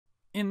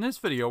In this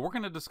video, we're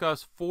going to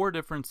discuss 4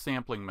 different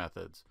sampling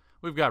methods.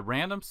 We've got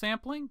random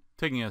sampling,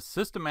 taking a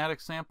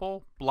systematic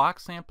sample, block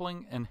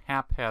sampling, and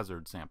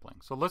haphazard sampling.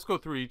 So let's go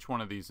through each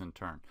one of these in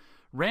turn.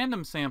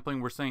 Random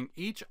sampling, we're saying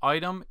each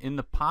item in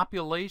the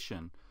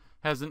population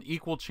has an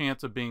equal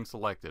chance of being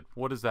selected.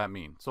 What does that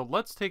mean? So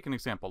let's take an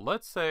example.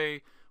 Let's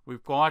say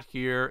we've got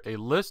here a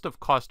list of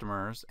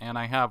customers, and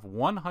I have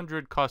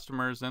 100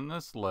 customers in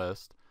this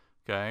list.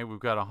 Okay, we've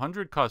got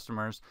 100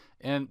 customers,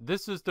 and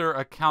this is their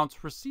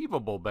accounts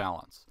receivable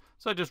balance.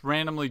 So I just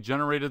randomly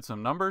generated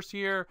some numbers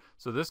here.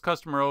 So this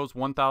customer owes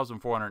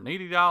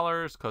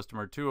 $1,480,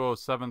 customer 2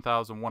 owes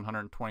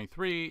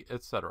 $7,123,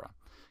 etc.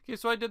 Okay,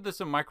 so I did this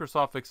in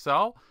Microsoft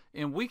Excel,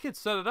 and we could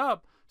set it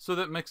up so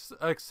that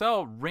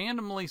Excel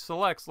randomly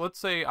selects, let's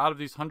say out of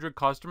these 100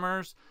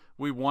 customers,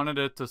 we wanted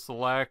it to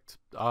select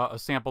a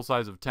sample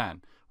size of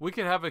 10. We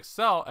could have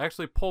Excel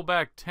actually pull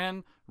back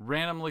 10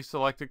 randomly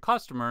selected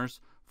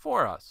customers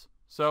for us.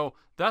 So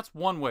that's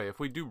one way. If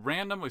we do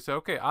random, we say,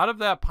 okay, out of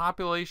that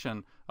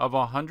population of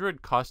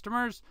 100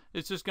 customers,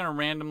 it's just going to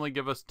randomly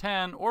give us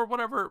 10 or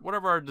whatever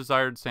our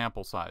desired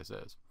sample size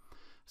is.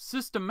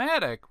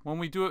 Systematic, when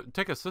we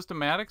take a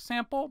systematic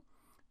sample,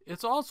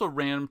 it's also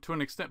random to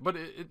an extent, but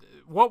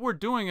what we're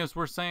doing is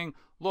we're saying,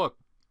 look,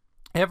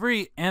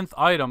 every nth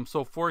item,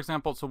 so for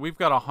example, so we've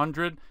got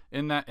 100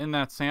 in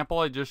that sample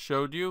I just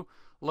showed you.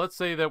 Let's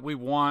say that we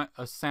want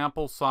a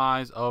sample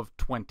size of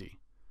 20.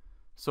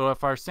 So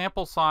if our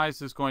sample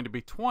size is going to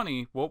be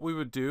 20, what we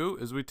would do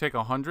is we take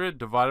 100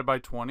 divided by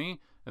 20,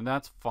 and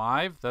that's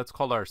 5. That's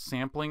called our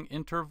sampling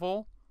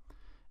interval.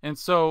 And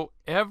so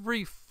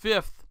every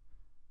fifth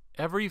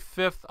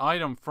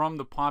item from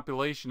the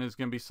population is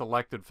going to be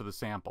selected for the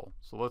sample.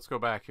 So let's go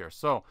back here.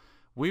 So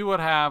we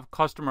would have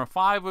customer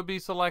 5 would be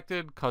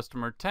selected,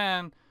 customer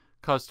 10,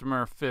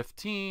 customer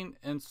 15,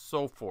 and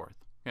so forth.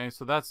 Okay,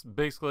 so that's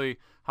basically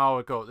how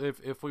it goes.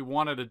 If we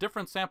wanted a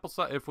different sample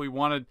size, if we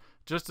wanted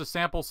just a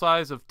sample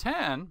size of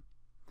 10,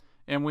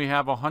 and we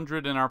have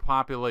 100 in our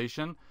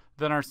population,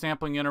 then our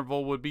sampling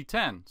interval would be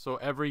 10. So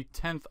every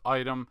 10th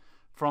item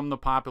from the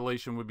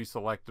population would be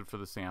selected for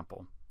the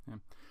sample. Okay.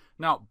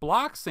 Now,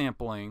 block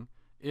sampling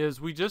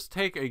is we just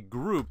take a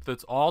group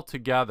that's all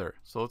together.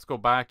 So let's go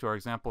back to our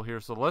example here.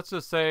 So let's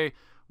just say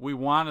we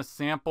want a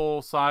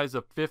sample size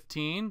of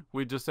 15.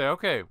 We just say,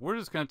 okay, we're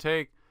just going to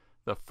take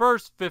the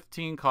first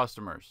 15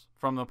 customers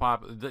from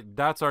the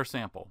that's our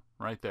sample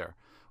right there.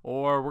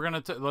 Or we're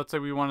going to, let's say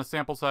we want a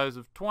sample size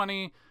of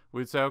 20.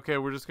 We'd say, okay,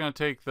 we're just going to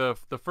take the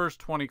first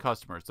 20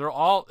 customers. They're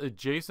all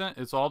adjacent.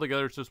 It's all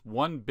together. It's just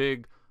one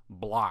big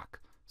block.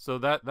 So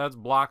that's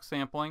block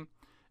sampling.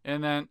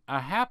 And then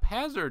a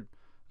haphazard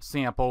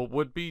sample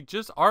would be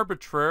just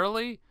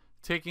arbitrarily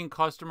taking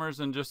customers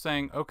and just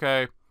saying,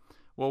 okay,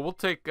 well, we'll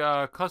take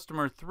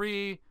customer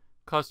 3,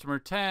 customer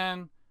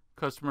 10,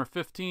 customer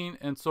 15,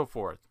 and so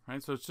forth,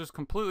 right? So it's just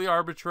completely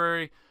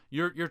arbitrary.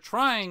 You're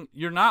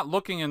not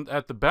looking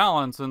at the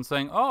balance and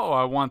saying, oh,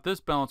 I want this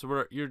balance or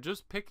whatever. You're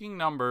just picking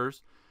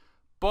numbers,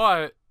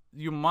 but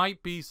you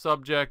might be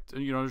subject,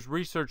 there's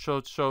research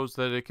shows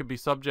that it could be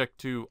subject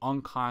to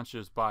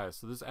unconscious bias.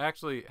 So this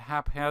actually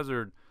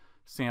haphazard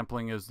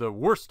sampling is the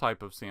worst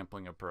type of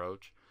sampling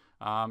approach.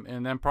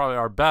 And then probably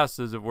our best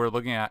is if we're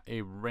looking at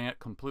a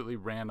completely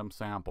random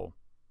sample.